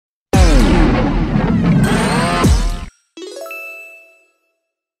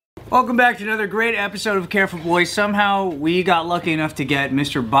Welcome back to another great episode of Careful Boys. Somehow we got lucky enough to get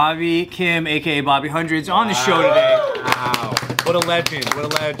Mr. Bobby Kim, aka Bobby Hundreds, on the show today. Wow. What a legend. What a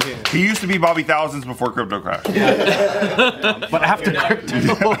legend. He used to be Bobby Thousands before crypto crash. But after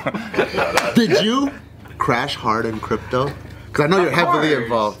crypto. Did you crash hard in crypto? Because I know you're heavily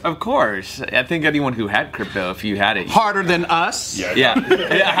involved. Of course. I think anyone who had crypto, if you had it. Harder than us. Yeah.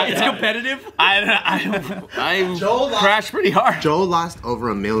 It's competitive. I crashed pretty hard. Joe lost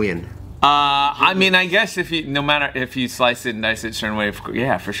over $1 million. I mean, I guess if you, no matter if you slice it and dice it a certain way,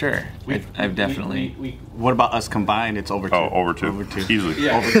 yeah, for sure. I've definitely. What about us combined? It's over 2. Oh, over two. Easily.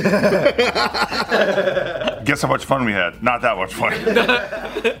 Yeah. Guess how much fun we had? Not that much fun.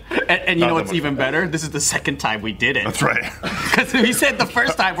 And you know what's even better? This is the second time we did it. That's right. Because we said the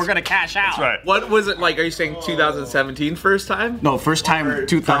first time we're gonna cash out. That's right. What was it like? Are you saying 2017 first time? No, first time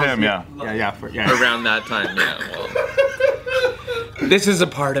 2000. For him, yeah. Yeah. Around that time, yeah. Well, this is a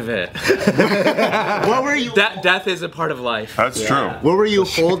part of it. What were you? Death is a part of life. That's true. What were you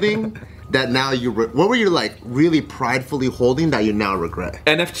holding that now you? What were you like really pridefully holding that you now regret?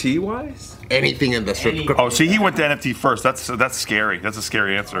 NFT wise? Anything in the strip? Oh, see, he went to NFT first. That's scary. That's a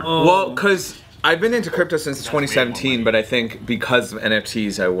scary answer. Well, because I've been into crypto since 2017, but I think because of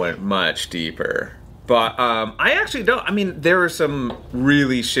NFTs, I went much deeper. But I actually don't. I mean, there were some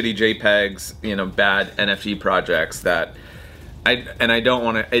really shitty JPEGs, bad NFT projects that I don't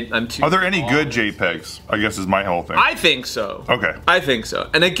want to. I'm too. Are there any good JPEGs? I guess is my whole thing. I think so. Okay. I think so,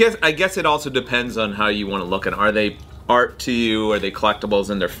 and I guess it also depends on how you want to look at. Are they art to you? Are they collectibles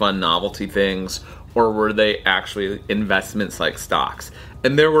and they're fun novelty things, or were they actually investments like stocks?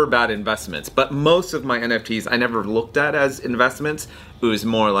 And there were bad investments, but most of my NFTs I never looked at as investments. It was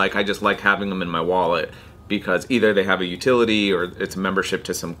more like I just like having them in my wallet because either they have a utility or it's a membership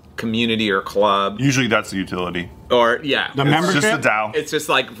to some community or club. Usually that's the utility. Or, yeah. The membership? Just the DAO. It's just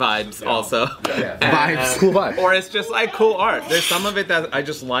like vibes also. Vibes, cool vibes. Or it's just like cool art. There's some of it that I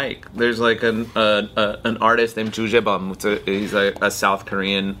just like. There's like an artist named Ju Jae-bum. He's a South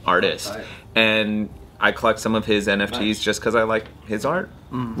Korean artist. And I collect some of his NFTs just because I like his art.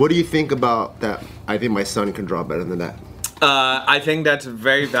 What do you think about that? I think my son can draw better than that. I think that's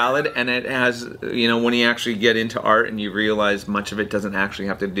very valid, and it has, when you actually get into art and you realize much of it doesn't actually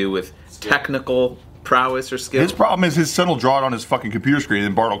have to do with technical prowess or skill. His problem is his son will draw it on his fucking computer screen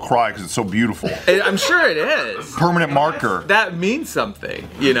and Bart will cry because it's so beautiful. I'm sure it is. Permanent marker. That means something,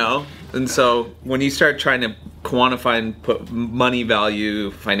 And so when you start trying to quantify and put money value,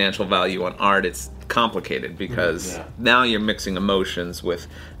 financial value on art, it's complicated because now you're mixing emotions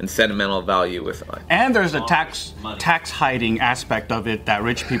and sentimental value with. And there's the tax hiding aspect of it that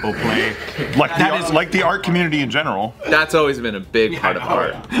rich people play. Like the art community in general. That's always been a big part of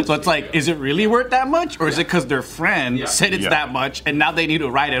art. So it's like, is it really worth that much, or is it because their friend said it's that much, and now they need to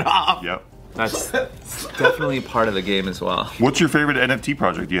write it off? Yep. That's definitely part of the game as well. What's your favorite NFT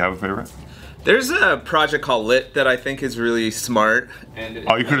project? Do you have a favorite? There's a project called Lit that I think is really smart.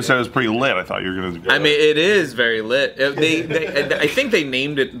 Oh, you could have said it was pretty lit. I thought you were going to. I mean, it is very lit. I think they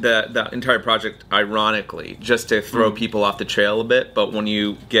named it the entire project ironically, just to throw people off the trail a bit. But when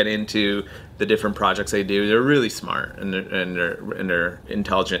you get into the different projects they do, they're really smart and they're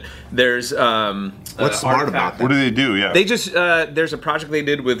intelligent. There's what's smart about that? What do they do? Yeah. They just there's a project they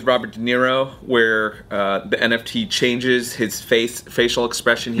did with Robert De Niro where the NFT changes his facial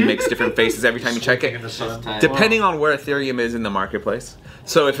expression. He makes different faces every time you check it, depending on where Ethereum is in the marketplace.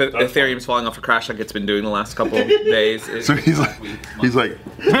 So if Ethereum's falling off a crash like it's been doing the last couple of days, so he's like, he's literally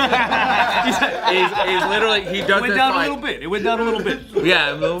he does. It went down a little bit. It went down a little bit.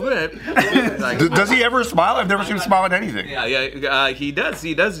 Yeah, a little bit. Does he ever smile? I've never seen him smile at anything. Yeah, he does.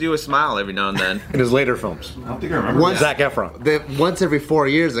 He does do a smile every now and then. In his later films. I don't think I remember. Zac Efron. Once every 4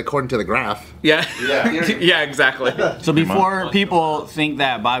 years, according to the graph. Yeah, yeah, exactly. So before people think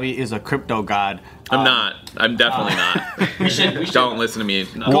that Bobby is a crypto god, I'm not. I'm definitely not. We should. Don't listen to me.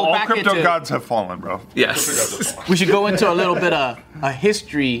 No. Well, all crypto gods have fallen, bro. Yes. We should go into a little bit of a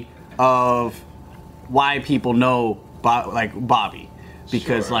history of why people know Bobby,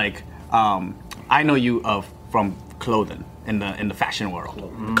 because I know you from clothing in the fashion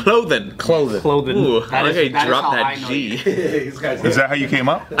world. Clothing. Ooh, I like how you dropped that G. Is that how you came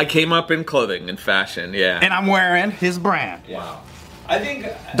up? I came up in clothing and fashion. Yeah. And I'm wearing his brand. Wow. I think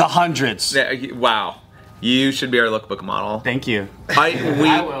the Hundreds. Wow. You should be our lookbook model. Thank you. I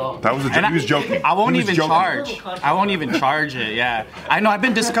will. know. That was a joke. And He was joking. I won't He was even joking. charge. I won't even charge it. Yeah, I know. I've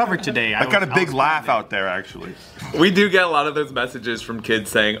been discovered today. I got a big laugh out there, actually. We do get a lot of those messages from kids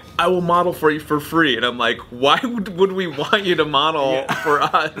saying, "I will model for you for free," and I'm like, "Why would we want you to model for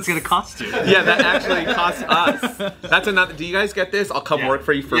us? It's gonna cost you. Yeah, that actually costs us. That's another. Do you guys get this? I'll come work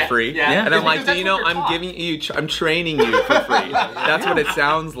for you for free. Yeah. And I'm like, Because do you know? that's what you're I'm taught. giving you. I'm training you for free. That's what it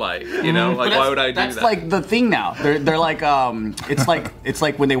sounds like. You know, like why would I do That's that? like the thing now. They're like it's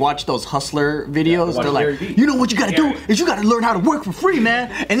like when they watch those hustler videos. They're like, you know what you gotta do is you gotta learn how to work for free, man.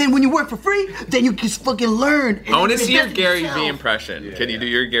 And then when you work for free, then you just fucking learn. I want to see your Gary V impression. Can you do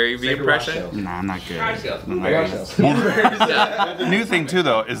your Gary V impression? Nah, I'm not good. The new thing too,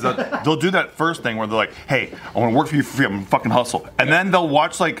 though, is that they'll do that first thing where they're like, "Hey, I want to work for you for free. I'm gonna fucking hustle," and then they'll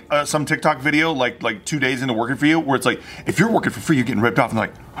watch like some TikTok video, like 2 days into working for you, where it's like, "If you're working for free, you're getting ripped off," and they're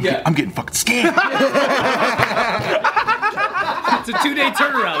like, I'm getting fucking scammed." It's a 2-day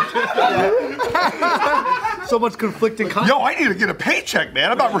turnaround. So much conflicting content. Yo, I need to get a paycheck,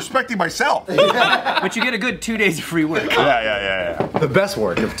 man. I'm not respecting myself. But you get a good 2 days of free work. Yeah. The best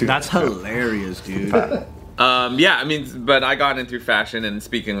work of two. That's hilarious, dude. Yeah, I mean, but I got in through fashion, and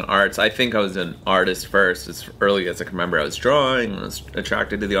speaking of arts, I think I was an artist first. As early as I can remember, I was drawing, I was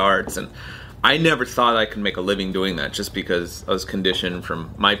attracted to the arts, and I never thought I could make a living doing that just because I was conditioned from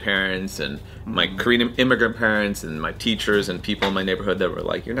my parents and my Korean immigrant parents and my teachers and people in my neighborhood that were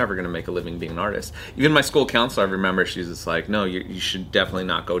like, you're never going to make a living being an artist. Even my school counselor, I remember, she's just like, no, you should definitely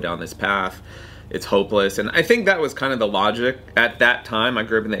not go down this path. It's hopeless. And I think that was kind of the logic at that time. I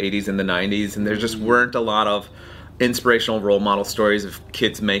grew up in the 80s and the 90s, and there just weren't a lot of inspirational role model stories of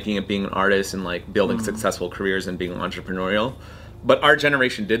kids making it, being an artist, and like building successful careers and being entrepreneurial. But our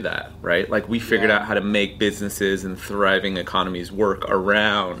generation did that, right? Like we figured out how to make businesses and thriving economies work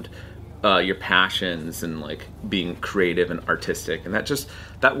around your passions and like being creative and artistic, and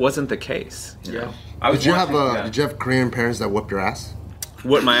that wasn't the case. You know? Did you have Korean parents that whooped your ass?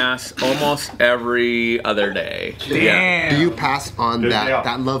 Whipped my ass almost every other day. Yeah. Do you pass on Yeah.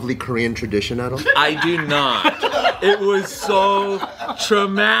 that lovely Korean tradition at all? I do not. It was so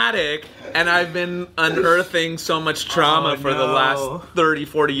traumatic, and I've been unearthing so much trauma for the last 30,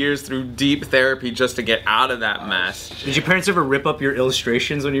 40 years through deep therapy just to get out of that mess. Did your parents ever rip up your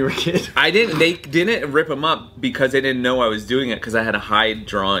illustrations when you were a kid? They didn't rip them up because they didn't know I was doing it because I had to hide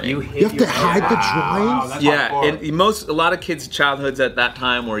drawing. You have to hide the drawings? Yeah, and a lot of kids' childhoods at that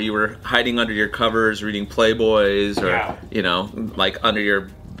time where you were hiding under your covers, reading Playboys, or you know, like under your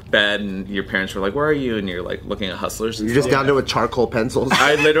bed, and your parents were like, "Where are you?" And you're like looking at Hustlers. You're just down there with charcoal pencils.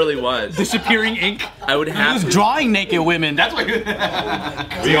 I literally was. Disappearing ink. I would He have was drawing naked women. That's what.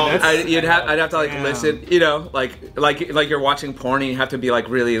 I'd have to like listen, you know, like you're watching porn, and you have to be like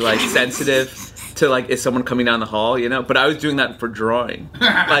really like sensitive to like is someone coming down the hall, you know. But I was doing that for drawing. Like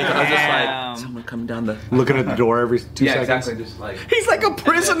I was just like someone coming down the. Looking at the door every 2 seconds. Just like He's like a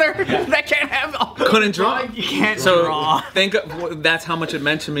prisoner that can't have. couldn't draw. You can't So draw. that's how much it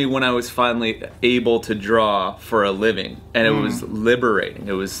meant to me when I was finally able to draw for a living, and it was liberating.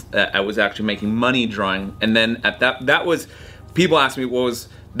 It was I was actually making money drawing, and then at that was people asked me what was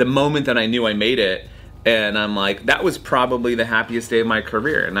the moment that I knew I made it, and I'm like, that was probably the happiest day of my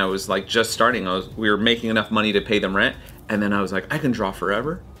career, and I was like just starting. We were making enough money to pay them rent, and then I was like, I can draw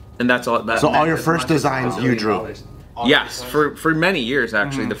forever, and that's all. That So all meant your as first much as designs you drew? Yes, for many years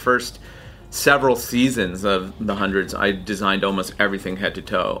actually. The first several seasons of the Hundreds, I designed almost everything head to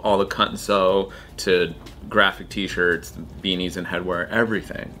toe, all the cut and sew to graphic T-shirts, beanies, and headwear,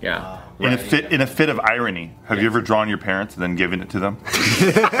 everything. Yeah. In a fit of irony, have you ever drawn your parents and then given it to them?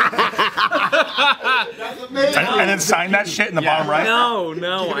 and then signed that shit in the bottom right?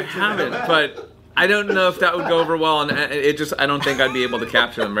 No, I haven't. But I don't know if that would go over well, and I don't think I'd be able to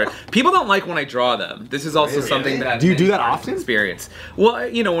capture them. Right? People don't like when I draw them. This is also something that Do you do that often? Experience. Well,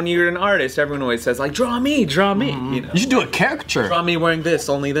 you know, when you're an artist, everyone always says like, "Draw me." You know, You should do a caricature. draw me wearing this,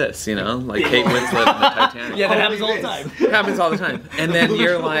 only this. You know, like Kate Winslet in the Titanic. Yeah, that happens all the time. It happens all the time. And then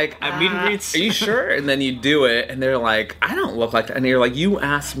you're like, At meet and greets. are you sure? And then you do it, and they're like, I don't look like that. And you're like, you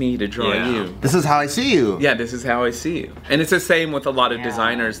asked me to draw you. This is how I see you. Yeah, this is how I see you. And it's the same with a lot of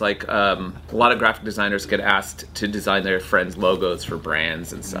designers. Like, a lot of graphic designers get asked to design their friends' logos for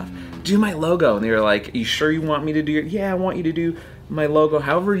brands and stuff. Do my logo. And they're like, are you sure you want me to do it? Yeah, I want you to do my logo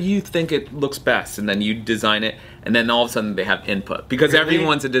however you think it looks best. And then you design it. And then all of a sudden they have input. Because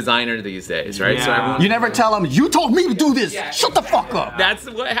everyone's a designer these days, right? So everyone, You never tell them, you told me to do this. Shut the fuck up. that's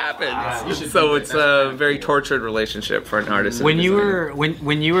what happens. So it's a very tortured relationship for an artist. and a When you designer. were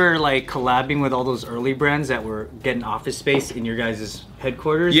when you were like collabing with all those early brands that were getting office space in your guys'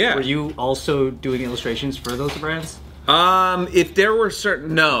 headquarters, Yeah. were you also doing illustrations for those brands? If there were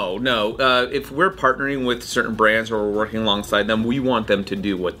certain if we're partnering with certain brands or we're working alongside them, we want them to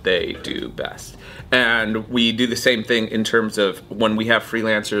do what they do best. And we do the same thing in terms of when we have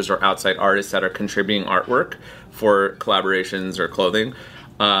freelancers or outside artists that are contributing artwork for collaborations or clothing.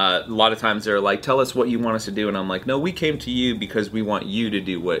 A lot of times they're like, tell us what you want us to do. And I'm like, no, we came to you because we want you to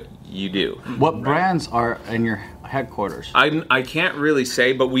do what you do. What brands are in your headquarters? I can't really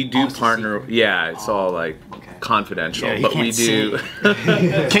say, but we do partner. Yeah, it's all like confidential. Yeah, you but can't we do.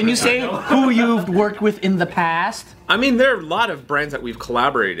 Can you say who you've worked with in the past? I mean, there are a lot of brands that we've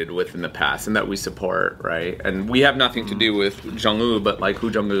collaborated with in the past and that we support, right? And we have nothing to do with Jungwoo, but like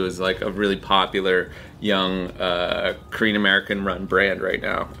Hu Jungwoo is like a really popular young Korean American run brand right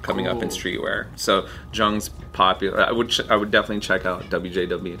now coming up in streetwear. So Jung's popular. I would definitely check out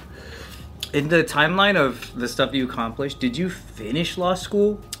WJW. In the timeline of the stuff you accomplished, did you finish law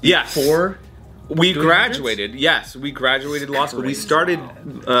school? Yes. Before? We graduated. Yes, we graduated law school. We started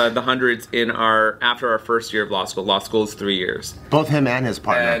the hundreds after our first year of law school. Law school is 3 years. Both him and his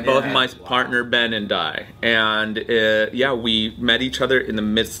partner. Both my partner Ben and I. And we met each other in the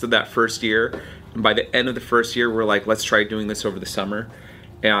midst of that first year. And by the end of the first year, we're like, let's try doing this over the summer.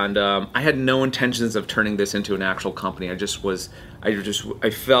 And I had no intentions of turning this into an actual company. I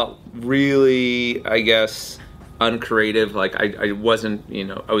felt really, I guess, uncreative. Like I wasn't,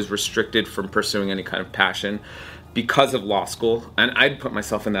 I was restricted from pursuing any kind of passion because of law school. And I'd put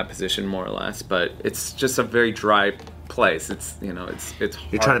myself in that position more or less, but it's just a very dry place. It's hard.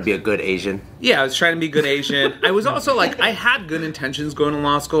 You're trying to be a good Asian. Yeah, I was trying to be good Asian. I was also like, I had good intentions going to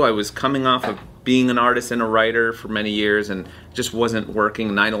law school. I was coming off of being an artist and a writer for many years and just wasn't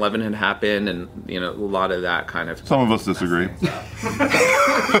working. 9/11 had happened and, a lot of that kind of... Some of us disagree.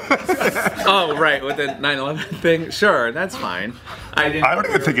 Oh, right, with the 9/11 thing? Sure, that's fine. I don't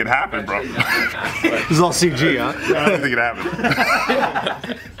even think it happened, bro. This is all CG, huh? I don't think it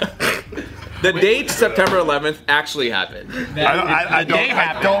happened. The date September 11th actually happened. I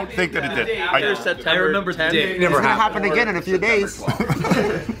don't think that it did. I remember the day. It's going to happen again in a few days.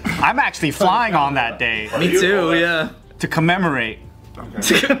 I'm actually flying on that day Me too, yeah. to commemorate.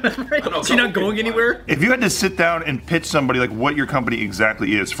 You're not going anywhere? If you had to sit down and pitch somebody like what your company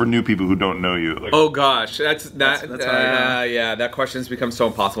exactly is for new people who don't know you, like, Oh gosh, that's yeah. That question's become so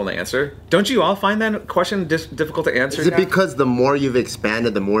impossible to answer. Don't you all find that question difficult to answer? Is it now? because the more you've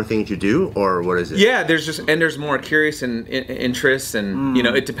expanded, the more things you do, or what is it? Yeah, there's more curious and interests, and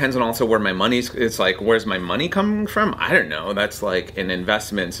it depends on also where my money's. It's like, where's my money coming from? I don't know. That's like in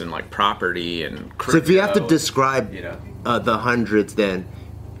investments and like property and crypto. So if you have to describe the hundreds, then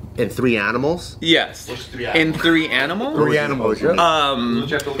in 3 animals. Yes, in 3 animals. 3 animals. Yeah.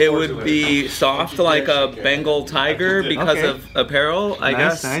 It would be soft like a Bengal tiger because of apparel. I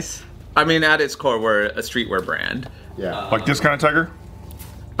guess. Nice. I mean, at its core, we're a streetwear brand. Yeah. like this kind of tiger.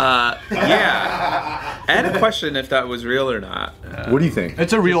 Yeah. I had a question if that was real or not. What do you think?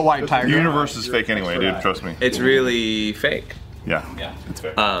 It's a real white The tiger. universe is fake anyway, dude. Trust me. It's really fake. Yeah. It's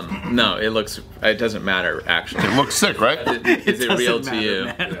fake. No, it doesn't matter actually. It looks sick, right? Is it real to you?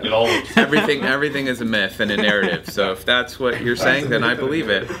 It all looks. Everything is a myth and a narrative. So if that's what you're saying, then I believe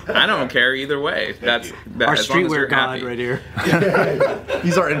it. I don't care either way. That's Our as long as you're streetwear god happy. right here.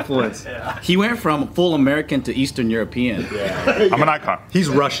 He's our influence. He went from full American to Eastern European. I'm an icon. He's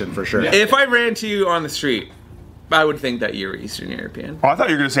Russian for sure. If I ran to you on the street, I would think that you're Eastern European. Oh, I thought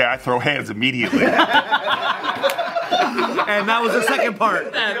you were gonna say I throw hands immediately. And that was the second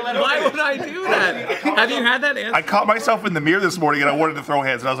part. Why would I do that? Have you had that answer? I caught myself in the mirror this morning and I wanted to throw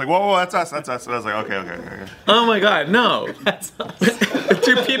hands and I was like, whoa, that's us. And I was like, okay. Oh my God, no.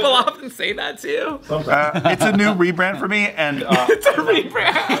 Do people often say that to you? It's a new rebrand for me, and It's a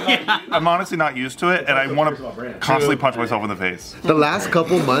rebrand. I'm honestly not used to it, and I want to constantly punch myself in the face. The last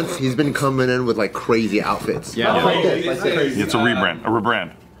couple months, he's been coming in with like crazy outfits. Yeah. It's a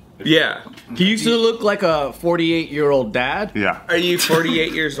rebrand. Yeah. He used to look like a 48-year-old dad. Yeah. Are you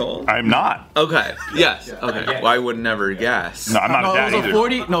 48 years old? I'm not. Okay. Yes. Okay. Well, I would never guess. No, I'm not No, a dad it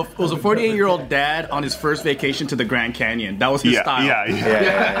was either. it was a 48-year-old dad on his first vacation to the Grand Canyon. That was his style.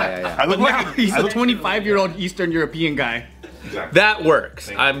 Yeah. I look Now like he's a 25-year-old Eastern European guy. That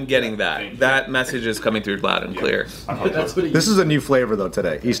works. I'm getting that. That message is coming through loud and clear. This is a new flavor though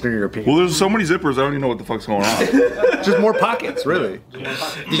today, Eastern European. Well, there's so many zippers, I don't even know what the fuck's going on. Just more pockets, really. Did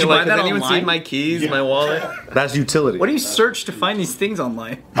you find that anyone see my keys, my wallet? That's utility. What do you search to find these things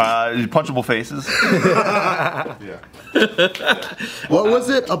online? Punchable faces. What was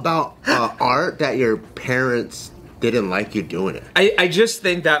it about art that your parents didn't like you doing it? I just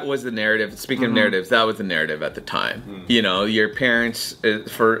think that was the narrative. Speaking of narratives, that was the narrative at the time. You know, your parents,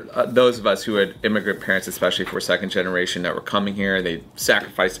 for those of us who had immigrant parents, especially for second generation that were coming here, they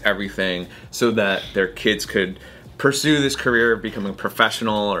sacrificed everything so that their kids could pursue this career of becoming a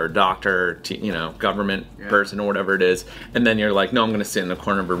professional or a doctor, government person or whatever it is. And then you're like, no, I'm going to sit in the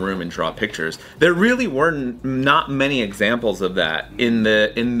corner of a room and draw pictures. There really were not many examples of that in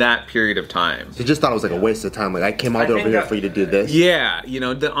that period of time. So you just thought it was like a waste of time. Like, I came all over here for you to do this. Yeah,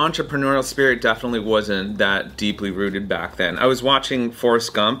 the entrepreneurial spirit definitely wasn't that deeply rooted back then. I was watching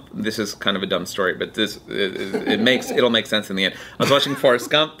Forrest Gump. This is kind of a dumb story, but it'll make sense in the end. I was watching Forrest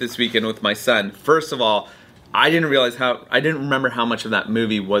Gump this weekend with my son. First of all, I didn't remember how much of that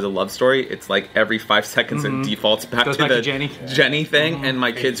movie was a love story. It's like every 5 seconds it defaults back to the Jenny thing, and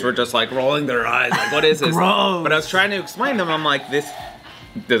my kids were just like rolling their eyes, like, what is this? Gross. But I was trying to explain to them, I'm like, does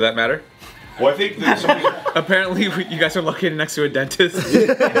that matter? Well, I think that somebody... Apparently, you guys are located next to a dentist.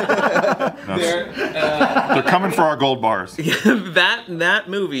 They're coming for our gold bars. That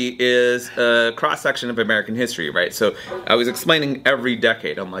movie is a cross-section of American history, right? So I was explaining every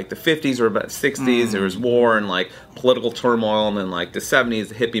decade. I'm like, the 50s were about 60s, there was war and like political turmoil, and then like the 70s,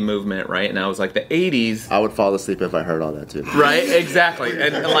 the hippie movement, right? And I was like, the 80s... I would fall asleep if I heard all that too. Right, exactly.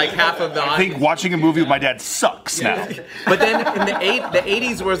 And like half of the... I think watching a movie with my dad sucks now. But then in the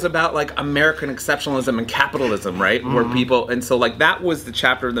 80s was about like American exceptionalism and capitalism, right? Where people, and so like that was the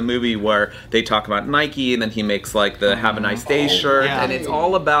chapter of the movie where they talk about Nike, and then he makes like the Have a Nice Day shirt, and it's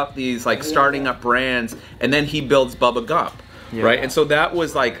all about these like starting up brands, and then he builds Bubba Gump, right? And so that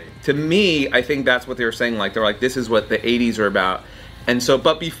was like, to me, I think that's what they were saying, like they're like, this is what the 80s are about. And so,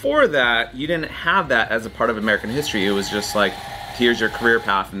 but before that, you didn't have that as a part of American history. It was just like, here's your career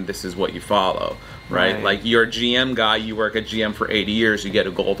path and this is what you follow, right? Like you're a GM guy, you work at GM for 80 years, you get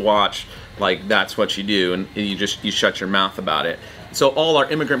a gold watch, like that's what you do, and you shut your mouth about it. So all our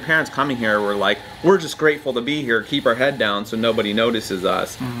immigrant parents coming here were like, we're just grateful to be here, keep our head down so nobody notices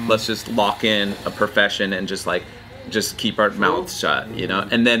us. Let's just lock in a profession and just keep our mouths shut,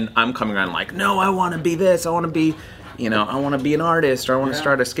 And then I'm coming around like, no, I want to be this, I want to be, I want to be an artist, or I want to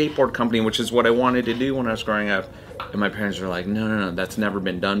start a skateboard company, which is what I wanted to do when I was growing up. And my parents were like, no, that's never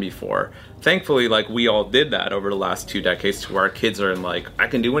been done before. Thankfully, like, we all did that over the last 2 decades to where our kids are in, like, I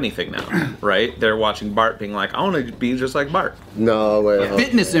can do anything now, right? They're watching Bart being like, I want to be just like Bart. No way.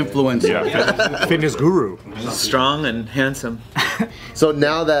 Fitness influencer. Yeah. Fitness guru. Strong and handsome. So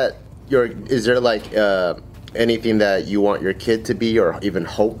now that is there like anything that you want your kid to be, or even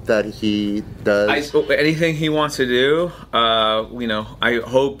hope that he does? Anything he wants to do, I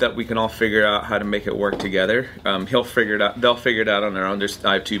hope that we can all figure out how to make it work together. He'll figure it out. They'll figure it out on their own.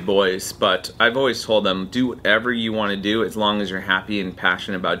 I have 2 boys, but I've always told them, do whatever you want to do, as long as you're happy and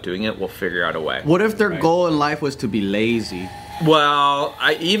passionate about doing it. We'll figure out a way. What if their goal in life was to be lazy? Well,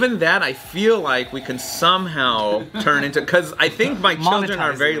 I feel like we can somehow turn into, because I think my children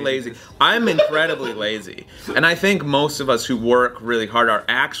are very lazy. I'm incredibly lazy. And I think most of us who work really hard are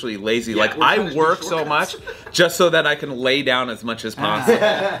actually lazy. Like, I work so much just so that I can lay down as much as possible.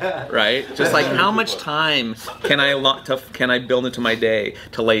 Right? Just like, how much time can I build into my day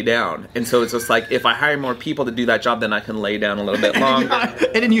to lay down? And so it's just like, if I hire more people to do that job, then I can lay down a little bit longer.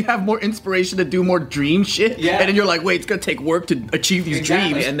 And then you have more inspiration to do more dream shit. Yeah. And then you're like, wait, it's going to take work to achieve these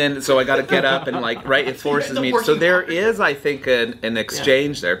dreams. And then, so I got to get up and like, right, it forces me. So there is, I think, an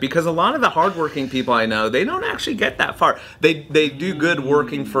exchange there, because a lot of the hardworking people I know, they don't actually get that far. They do good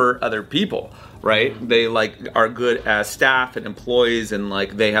working for other people, right? They like are good as staff and employees, and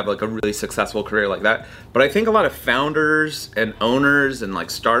like they have like a really successful career like that. But I think a lot of founders and owners and like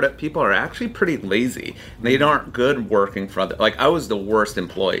startup people are actually pretty lazy. They aren't good working for other. Like, I was the worst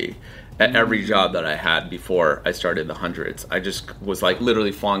employee at every job that I had before I started the Hundreds. I just was like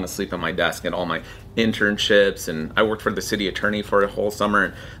literally falling asleep at my desk at all my internships, and I worked for the city attorney for a whole summer,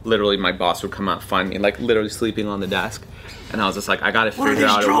 and literally my boss would come out and find me like literally sleeping on the desk, and I was just like, I gotta figure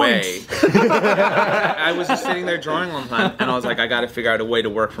out a way. I was just sitting there drawing all the time, and I was like, I gotta figure out a way to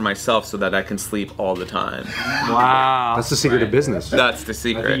work for myself so that I can sleep all the time. Wow. That's the secret of business. That's the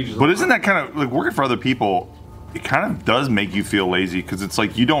secret. But isn't that kind of like working for other people? It kind of does make you feel lazy, because it's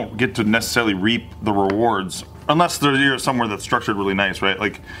like you don't get to necessarily reap the rewards unless you're somewhere that's structured really nice, right?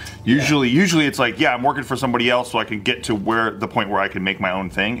 Like usually it's like, yeah, I'm working for somebody else so I can get to the point where I can make my own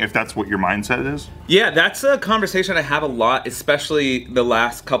thing, if that's what your mindset is. Yeah, that's a conversation I have a lot, especially the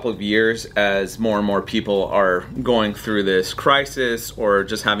last couple of years, as more and more people are going through this crisis or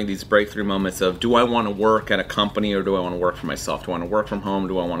just having these breakthrough moments of, do I want to work at a company or do I want to work for myself? Do I want to work from home?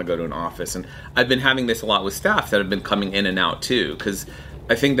 Do I want to go to an office? And I've been having this a lot with staff that have been coming in and out too, because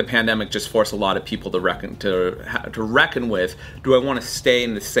I think the pandemic just forced a lot of people to reckon with, do I want to stay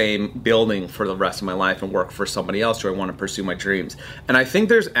in the same building for the rest of my life and work for somebody else? Do I want to pursue my dreams? And I think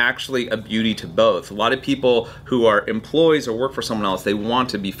there's actually a beauty to both. A lot of people who are employees or work for someone else, they want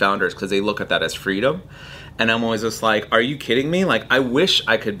to be founders because they look at that as freedom. And I'm always just like, are you kidding me? Like, I wish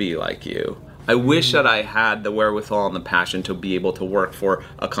I could be like you. I wish that I had the wherewithal and the passion to be able to work for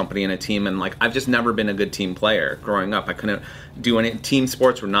a company and a team. And like, I've just never been a good team player growing up. I couldn't do any team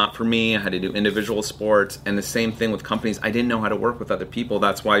sports were not for me. I had to do individual sports, and the same thing with companies. I didn't know how to work with other people.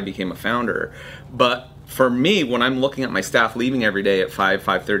 That's why I became a founder. But for me, when I'm looking at my staff leaving every day at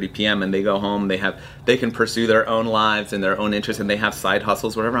 5:30 p.m. and they go home, they can pursue their own lives and their own interests, and they have side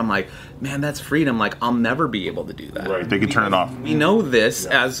hustles, whatever. I'm like, man, that's freedom. Like, I'll never be able to do that. Right, they can turn it off. We know this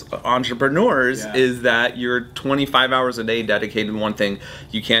as entrepreneurs is that you're 25 hours a day dedicated to one thing.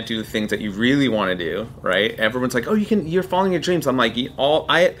 You can't do the things that you really want to do, right? Everyone's like, oh, you're following your dreams. I'm like,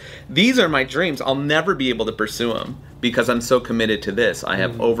 these are my dreams. I'll never be able to pursue them because I'm so committed to this. I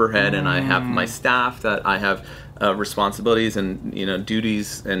have overhead and I have my staff that I have responsibilities and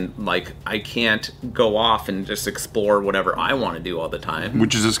duties, and like I can't go off and just explore whatever I want to do all the time.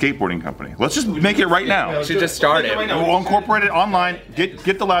 Which is a skateboarding company. Let's just make it right now. We should just start it. We'll incorporate it online.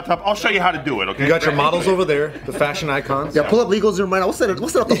 Get the laptop. I'll show you how to do it. Okay. You got your models over there, the fashion icons. Yeah, pull up Legals in right now. We'll set up the whole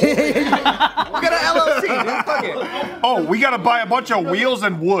thing. We got an LLC. Fuck it. Oh, we got to buy a bunch of wheels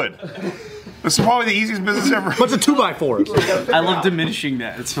and wood. This is probably the easiest business ever. Bunch of 2x4s. I love diminishing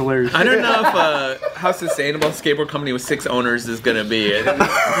that. It's hilarious. I don't know if how sustainable a skateboard company with 6 owners is going to be.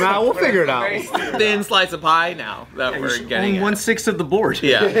 Nah, we'll figure it out. Very thin slice of pie now that we're getting Own 1/6 of the board.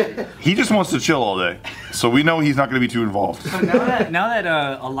 Yeah. He just wants to chill all day, so we know he's not going to be too involved. So now that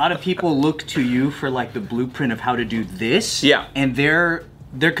a lot of people look to you for like the blueprint of how to do this, and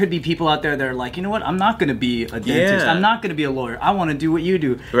there could be people out there that are like, you know what, I'm not going to be a dentist. I'm not going to be a lawyer. I want to do what you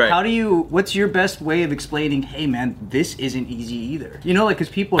do. Right. What's your best way of explaining, hey man, this isn't easy either? You know, like, because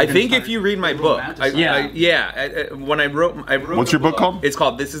people are I think if you read my book, when I wrote What's your book called? It's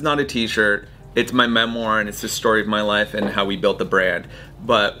called This Is Not a T-Shirt. It's my memoir, and it's the story of my life and how we built the brand.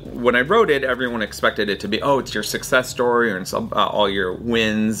 But when I wrote it, everyone expected it to be, oh, it's your success story, or it's all your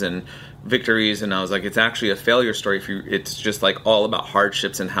wins and victories. And I was like, it's actually a failure story. It's just like all about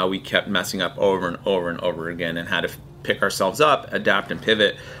hardships and how we kept messing up over and over and over again, and how to pick ourselves up, adapt, and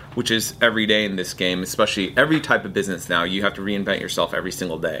pivot, which is every day in this game, especially every type of business now. You have to reinvent yourself every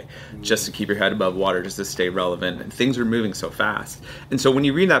single day just to keep your head above water, just to stay relevant. And things are moving so fast. And so when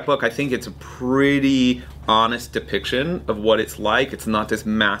you read that book, I think it's a pretty honest depiction of what it's like. It's not this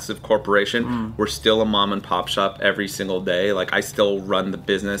massive corporation. We're still a mom and pop shop every single day. Like, I still run the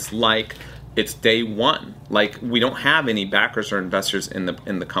business like it's day one. Like, we don't have any backers or investors in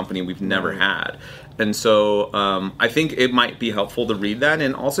the company. We've never had. And so I think it might be helpful to read that,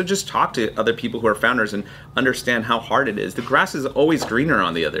 and also just talk to other people who are founders and understand how hard it is. The grass is always greener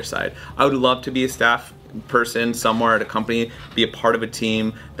on the other side. I would love to be a staff person somewhere at a company, be a part of a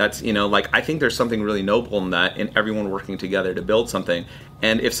team that's, I think there's something really noble in that, in everyone working together to build something.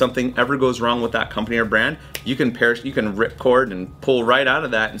 And if something ever goes wrong with that company or brand, you can rip cord and pull right out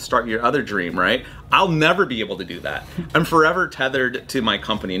of that and start your other dream, right? I'll never be able to do that. I'm forever tethered to my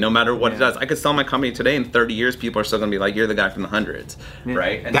company, no matter what it does. I could sell my company today, in 30 years, people are still going to be like, you're the guy from the hundreds,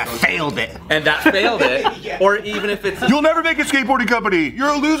 right? And That failed it. And that failed it. Or even if it's... You'll never make a skateboarding company. You're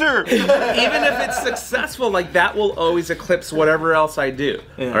a loser. Even if it's successful, like, that will always eclipse whatever else I do.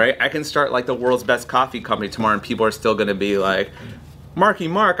 All right? I can start like the world's best coffee company tomorrow, and people are still going to be like, Marky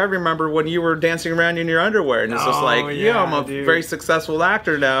Mark, I remember when you were dancing around in your underwear. And it's just like, I'm a very successful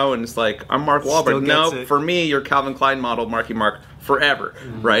actor now. And it's like, I'm Mark Wahlberg. No, for me, you're Calvin Klein model, Marky Mark, forever,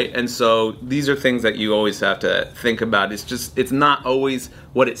 right? And so these are things that you always have to think about. It's not always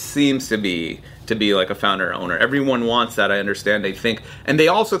what it seems to be like a founder or owner. Everyone wants that, I understand. They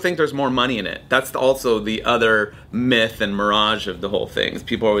also think there's more money in it. That's also the other myth and mirage of the whole thing.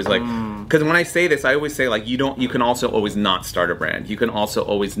 People are always like, because when I say this, I always say, like, you can also always not start a brand. You can also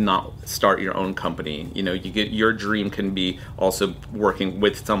always not start your own company. Your dream can be also working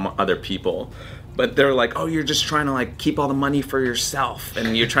with some other people. But they're like, oh, you're just trying to like keep all the money for yourself,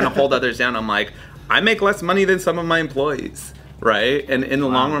 and you're trying to hold others down. I'm like, I make less money than some of my employees, right? And in the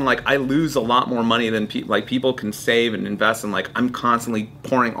long run, like, I lose a lot more money than people can save and invest. And like, I'm constantly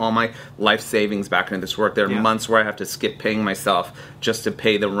pouring all my life savings back into this work. There are months where I have to skip paying myself just to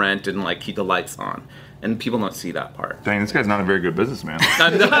pay the rent and like keep the lights on. And people don't see that part. Dang, this guy's not a very good businessman.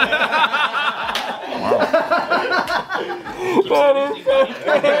 Wow.